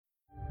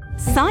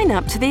Sign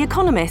up to The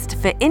Economist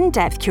for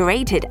in-depth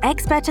curated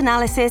expert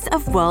analysis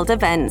of world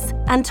events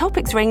and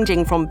topics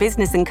ranging from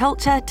business and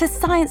culture to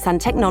science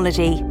and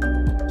technology.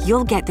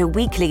 You'll get the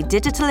weekly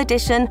digital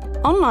edition,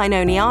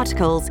 online-only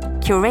articles,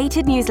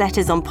 curated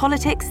newsletters on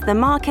politics, the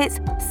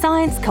markets,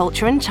 science,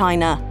 culture and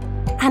China,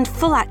 and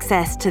full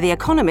access to The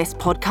Economist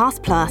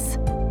Podcast Plus.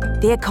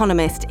 The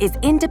Economist is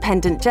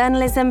independent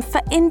journalism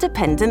for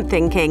independent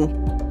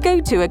thinking.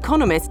 Go to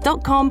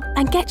economist.com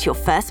and get your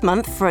first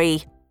month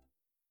free.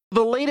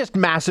 The latest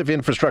massive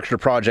infrastructure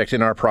project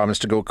in our province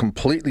to go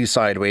completely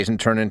sideways and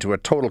turn into a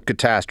total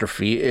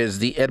catastrophe is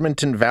the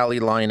Edmonton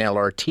Valley Line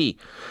LRT.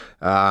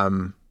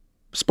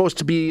 Supposed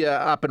to be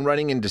up and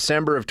running in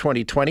December of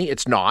 2020.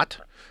 It's not.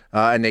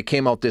 And they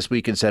came out this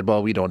week and said,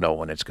 well, we don't know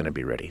when it's going to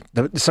be ready.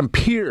 Some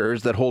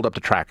piers that hold up the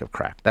track have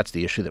cracked. That's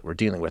the issue that we're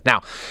dealing with.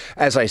 Now,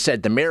 as I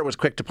said, the mayor was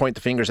quick to point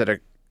the fingers at an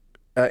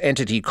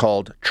entity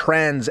called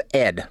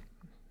TransEd.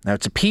 Now,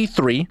 it's a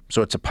P3,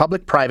 so it's a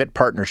public-private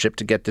partnership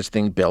to get this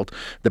thing built.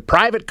 The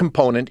private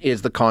component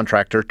is the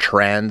contractor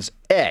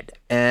TransEd.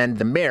 And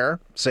the mayor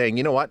saying,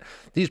 you know what,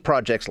 these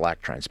projects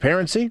lack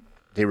transparency.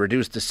 They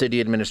reduce the city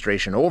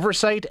administration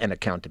oversight and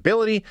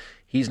accountability.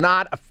 He's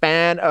not a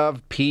fan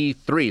of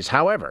P3s.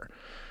 However,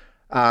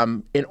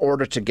 in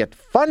order to get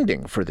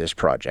funding for this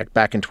project,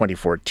 back in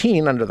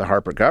 2014, under the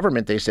Harper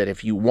government, they said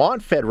if you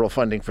want federal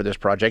funding for this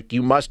project,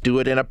 you must do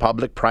it in a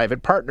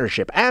public-private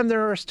partnership. And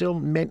there are still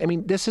many,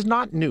 this is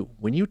not new.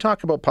 When you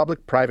talk about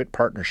public-private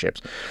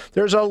partnerships,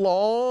 there's a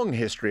long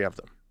history of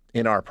them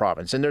in our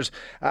province. And there's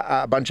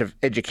a bunch of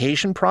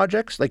education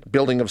projects, like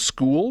building of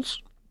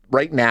schools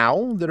right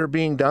now that are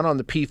being done on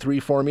the P3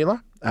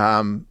 formula.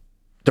 The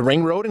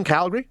Ring Road in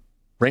Calgary,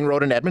 Ring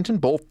Road in Edmonton,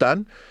 both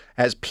done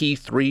as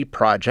P3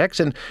 projects.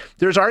 And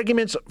there's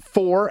arguments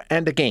for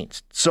and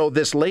against. So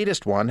this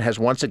latest one has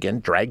once again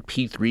dragged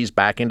P3s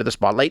back into the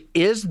spotlight.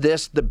 Is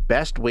this the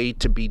best way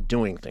to be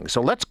doing things? So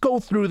let's go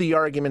through the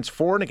arguments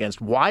for and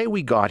against, why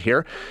we got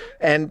here.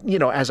 And,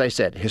 as I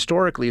said,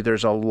 historically,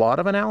 there's a lot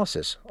of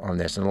analysis on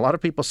this. And a lot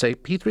of people say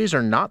P3s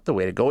are not the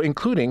way to go,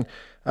 including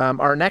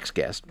our next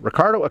guest,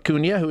 Ricardo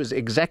Acuna, who is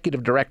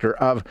Executive Director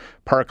of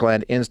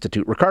Parkland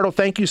Institute. Ricardo,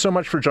 thank you so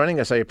much for joining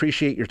us. I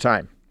appreciate your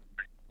time.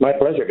 My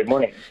pleasure. Good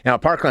morning. Now,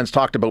 Parkland's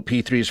talked about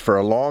P3s for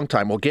a long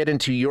time. We'll get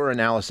into your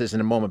analysis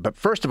in a moment. But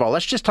first of all,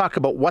 let's just talk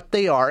about what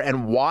they are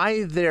and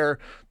why they're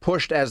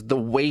pushed as the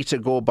way to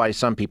go by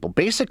some people.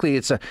 Basically,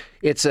 it's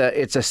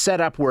a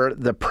setup where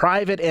the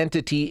private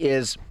entity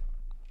is,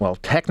 well,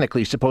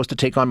 technically supposed to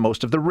take on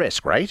most of the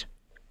risk, right?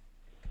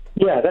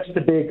 Yeah, that's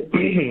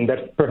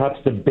that's perhaps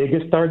the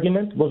biggest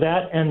argument. Well,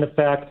 that and the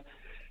fact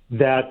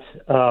that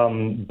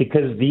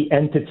because the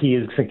entity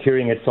is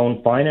securing its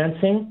own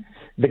financing,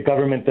 the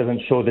government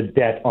doesn't show the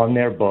debt on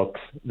their books.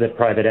 The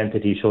private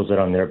entity shows it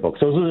on their books.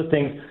 Those are the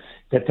things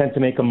that tend to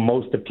make them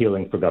most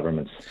appealing for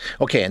governments.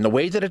 Okay, and the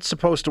way that it's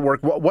supposed to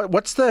work,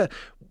 what's the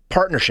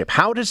partnership?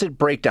 How does it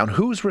break down?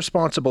 Who's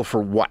responsible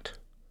for what?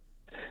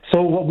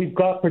 So what we've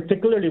got,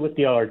 particularly with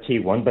the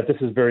LRT one, but this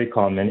is very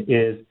common,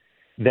 is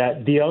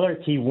that the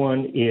LRT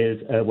one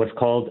is what's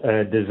called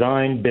a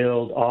design,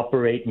 build,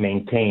 operate,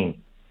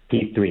 maintain,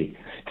 P3.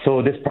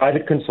 So this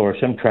private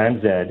consortium,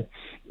 TransEd,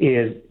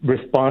 is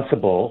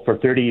responsible for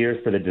 30 years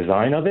for the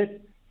design of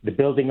it, the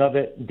building of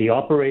it, the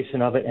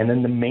operation of it, and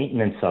then the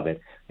maintenance of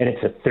it. And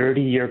it's a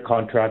 30-year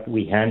contract.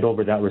 We hand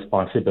over that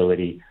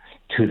responsibility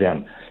to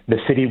them. The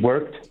city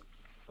worked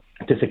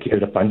to secure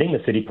the funding.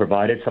 The city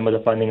provided some of the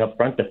funding up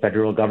front. The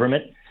federal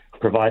government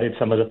provided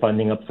some of the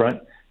funding up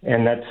front.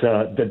 And that's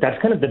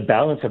kind of the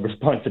balance of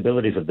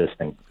responsibilities of this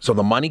thing. So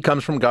the money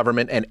comes from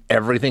government and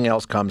everything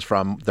else comes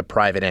from the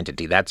private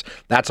entity. That's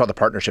how the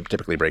partnership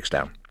typically breaks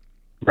down.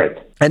 Right.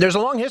 And there's a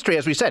long history,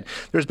 as we said.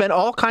 There's been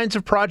all kinds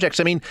of projects.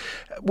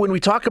 When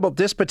we talk about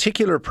this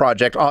particular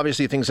project,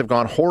 obviously things have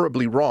gone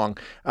horribly wrong.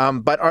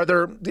 But are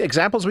there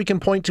examples we can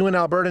point to in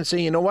Alberta and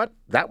say, you know what,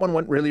 that one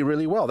went really,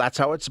 really well? That's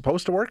how it's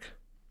supposed to work?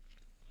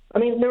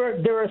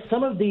 There are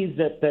some of these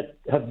that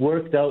have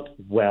worked out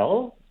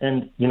well,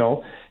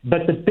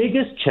 but the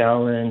biggest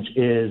challenge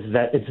is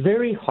that it's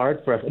very hard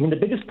for us. The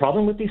biggest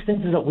problem with these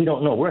things is that we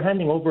don't know. We're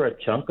handing over a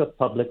chunk of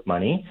public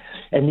money,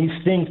 and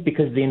these things,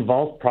 because they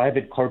involve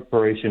private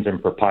corporations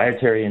and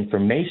proprietary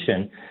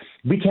information,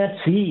 we can't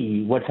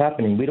see what's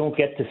happening. We don't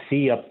get to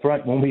see up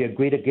front when we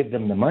agree to give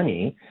them the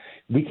money.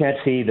 We can't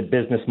see the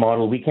business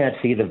model. We can't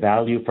see the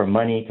value for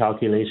money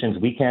calculations.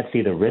 We can't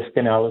see the risk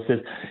analysis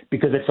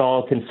because it's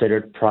all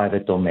considered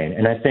private domain.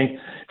 And I think,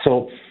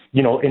 so,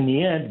 in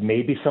the end,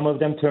 maybe some of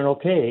them turn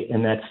okay,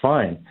 and that's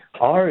fine.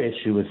 Our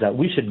issue is that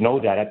we should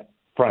know that up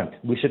front.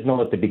 We should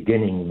know at the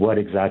beginning what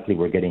exactly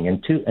we're getting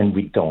into, and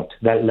we don't.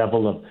 That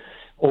level of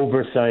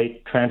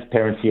oversight,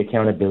 transparency,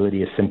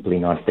 accountability is simply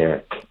not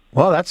there.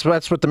 Well, that's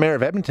what the mayor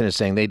of Edmonton is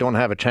saying. They don't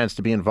have a chance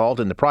to be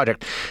involved in the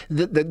project.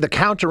 The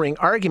countering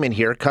argument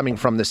here coming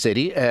from the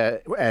city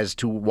as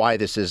to why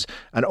this is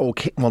an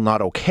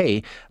not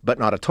okay, but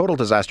not a total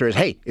disaster is,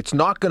 hey, it's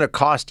not going to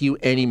cost you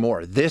any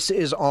more. This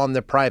is on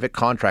the private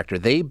contractor.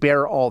 They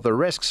bear all the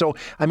risk. So,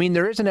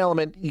 there is an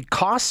element,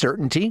 cost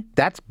certainty.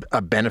 That's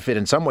a benefit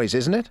in some ways,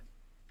 isn't it?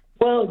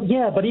 Well,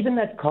 yeah, but even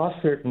that cost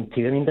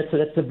certainty, I mean,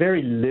 that's a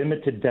very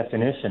limited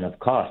definition of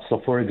cost.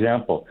 So, for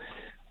example,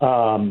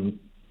 in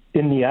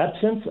the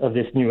absence of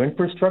this new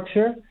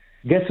infrastructure,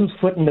 guess who's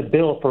footing the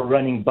bill for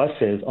running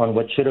buses on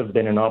what should have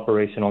been an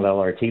operational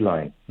LRT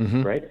line,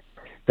 right?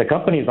 The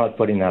company's not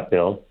footing that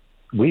bill.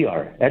 We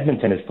are.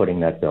 Edmonton is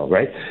footing that bill,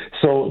 right?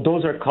 So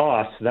those are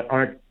costs that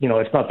aren't,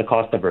 it's not the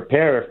cost of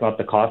repair, it's not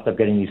the cost of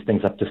getting these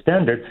things up to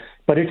standard,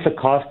 but it's the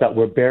cost that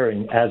we're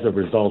bearing as a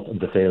result of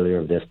the failure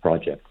of this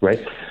project,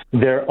 right?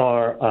 There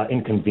are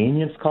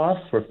inconvenience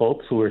costs for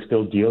folks who are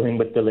still dealing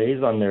with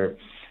delays on their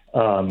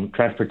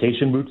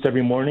transportation routes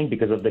every morning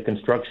because of the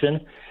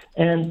construction.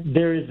 And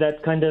there is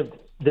that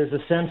there's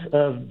a sense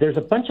of, there's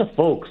a bunch of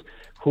folks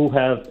who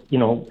have,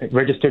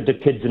 registered their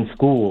kids in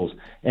schools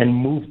and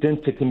moved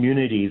into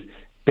communities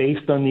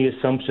based on the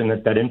assumption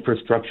that that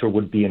infrastructure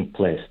would be in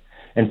place.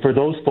 And for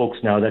those folks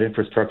now, that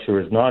infrastructure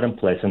is not in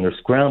place and they're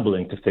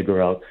scrambling to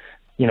figure out,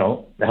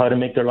 how to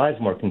make their lives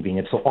more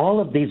convenient. So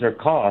all of these are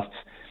costs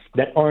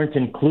that aren't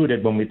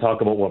included when we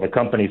talk about, the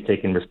company's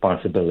taking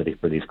responsibility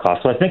for these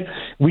costs. So I think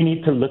we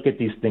need to look at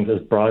these things as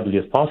broadly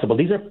as possible.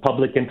 These are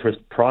public interest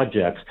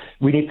projects.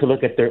 We need to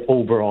look at their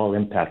overall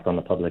impact on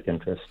the public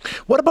interest.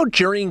 What about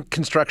during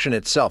construction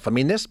itself? I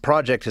mean, this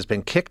project has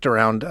been kicked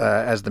around,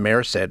 as the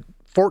mayor said,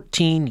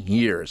 14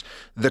 years.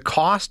 The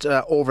cost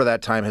over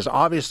that time has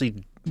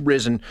obviously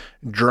risen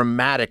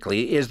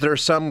dramatically. Is there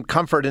some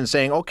comfort in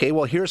saying, okay,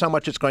 well, here's how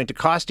much it's going to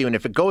cost you, and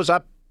if it goes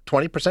up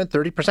 20%,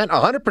 30%,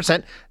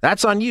 100%,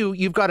 that's on you.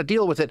 You've got to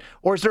deal with it.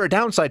 Or is there a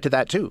downside to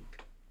that too?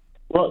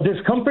 Well,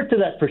 there's comfort to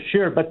that for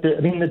sure. But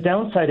the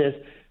downside is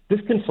this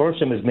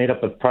consortium is made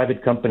up of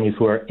private companies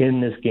who are in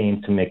this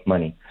game to make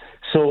money.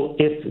 So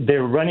if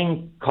they're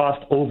running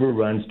cost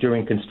overruns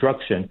during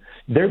construction,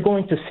 they're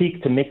going to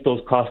seek to make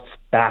those costs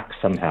back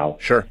somehow.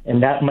 Sure.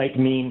 And that might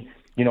mean,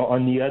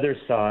 on the other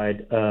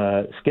side,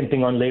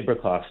 skimping on labor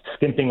costs,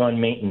 skimping on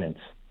maintenance.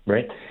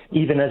 Right?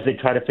 Even as they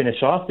try to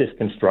finish off this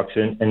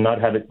construction and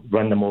not have it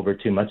run them over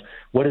too much,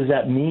 what does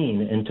that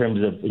mean in terms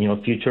of,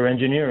 future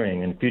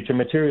engineering and future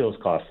materials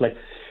costs? Like,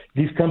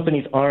 these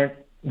companies aren't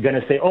going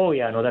to say, oh,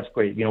 yeah, no, that's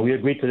great. We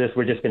agreed to this.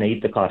 We're just going to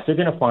eat the cost. They're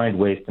going to find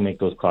ways to make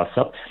those costs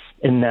up.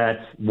 And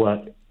that's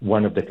what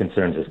one of the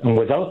concerns is. And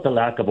without the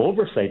lack of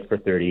oversight for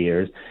 30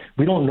 years,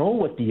 we don't know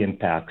what the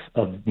impacts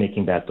of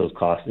making back those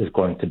costs is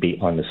going to be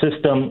on the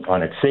system,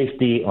 on its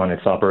safety, on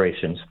its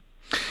operations.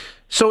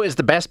 So is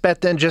the best bet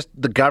then just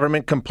the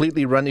government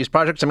completely run these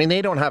projects? I mean,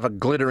 they don't have a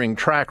glittering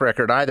track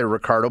record either,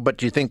 Ricardo, but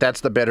do you think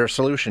that's the better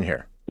solution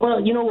here?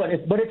 Well, you know what?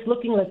 What it's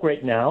looking like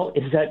right now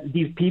is that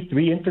these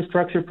P3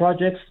 infrastructure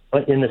projects,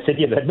 in the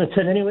city of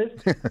Edmonton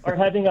anyways, are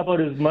having about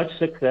as much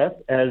success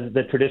as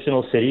the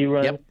traditional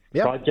city-run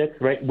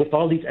projects, right, with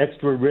all these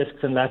extra risks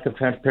and lack of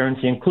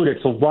transparency included.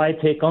 So why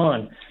take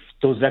on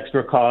those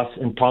extra costs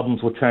and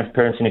problems with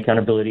transparency and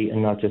accountability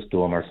and not just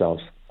do them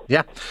ourselves?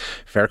 Yeah,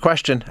 fair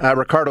question.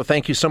 Ricardo,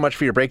 thank you so much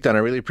for your breakdown. I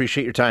really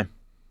appreciate your time.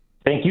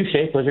 Thank you,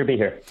 Shay. Pleasure to be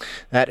here.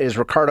 That is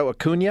Ricardo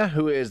Acuna,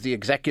 who is the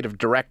executive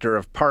director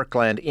of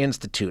Parkland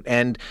Institute.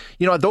 And,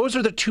 those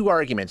are the two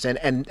arguments.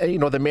 And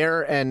the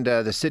mayor and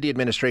the city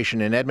administration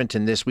in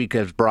Edmonton this week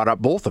has brought up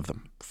both of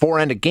them, for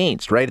and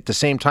against, right? At the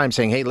same time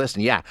saying, hey,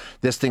 listen,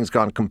 this thing's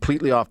gone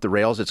completely off the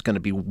rails. It's going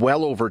to be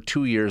well over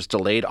 2 years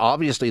delayed.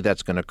 Obviously,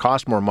 that's going to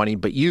cost more money.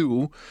 But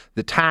you,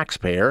 the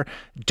taxpayer,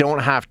 don't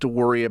have to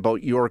worry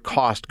about your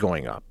cost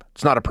going up.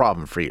 It's not a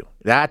problem for you.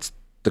 That's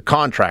the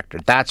contractor.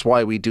 That's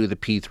why we do the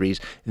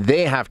P3s.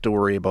 They have to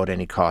worry about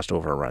any cost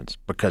overruns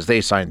because they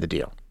signed the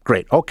deal.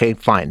 Great. Okay,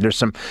 fine. There's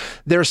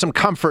some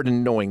comfort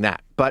in knowing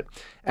that. But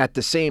at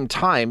the same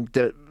time,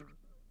 the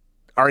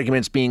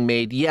arguments being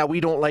made, we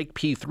don't like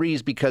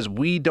P3s because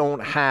we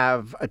don't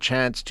have a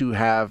chance to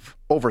have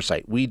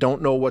oversight. We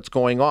don't know what's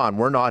going on.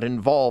 We're not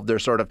involved.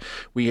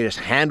 We just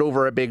hand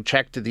over a big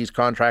check to these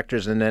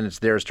contractors and then it's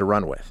theirs to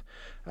run with.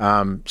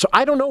 So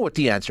I don't know what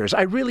the answer is.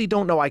 I really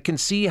don't know. I can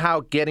see how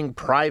getting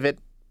private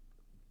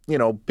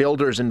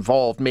builders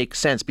involved makes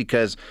sense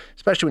because,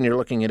 especially when you're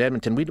looking at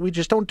Edmonton, we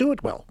just don't do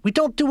it well. We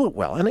don't do it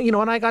well. And,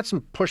 and I got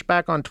some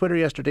pushback on Twitter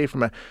yesterday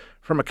from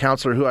a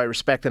councillor who I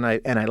respect and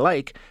I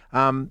like.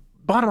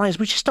 Bottom line is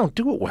we just don't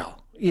do it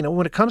well.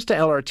 When it comes to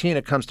LRT and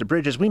it comes to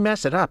bridges, we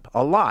mess it up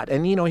a lot.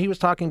 And, he was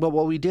talking about,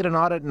 we did an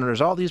audit and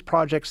there's all these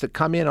projects that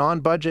come in on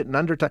budget and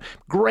under time.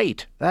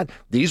 Great.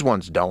 These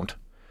ones don't.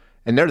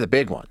 And they're the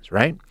big ones,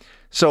 right?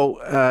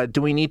 So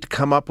do we need to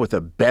come up with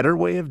a better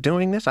way of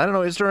doing this? I don't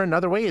know. Is there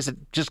another way? Is it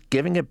just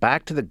giving it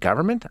back to the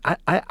government?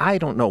 I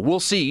don't know. We'll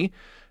see.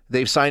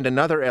 They've signed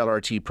another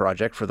LRT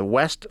project for the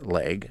west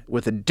leg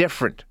with a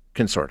different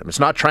consortium. It's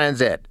not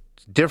TransEd.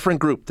 It's a different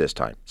group this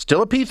time.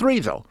 Still a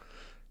P3, though.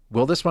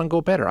 Will this one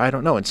go better? I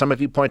don't know. And some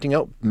of you pointing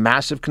out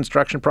massive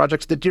construction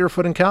projects, the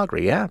Deerfoot in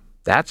Calgary. Yeah,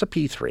 that's a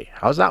P3.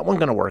 How's that one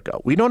going to work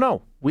out? We don't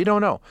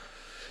know.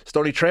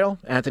 Stony Trail,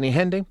 Anthony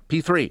Henday,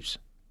 P3s.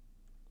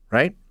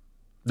 Right?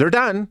 They're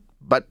done,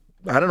 but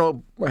I don't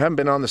know. I haven't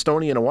been on the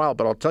Stony in a while,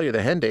 but I'll tell you the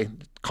Henday,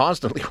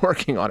 constantly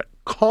working on it.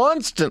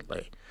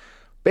 Constantly.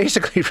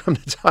 Basically from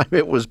the time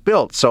it was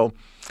built. So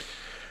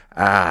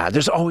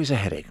There's always a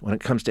headache when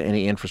it comes to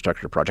any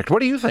infrastructure project. What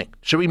do you think?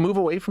 Should we move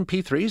away from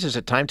P3s? Is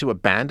it time to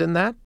abandon that?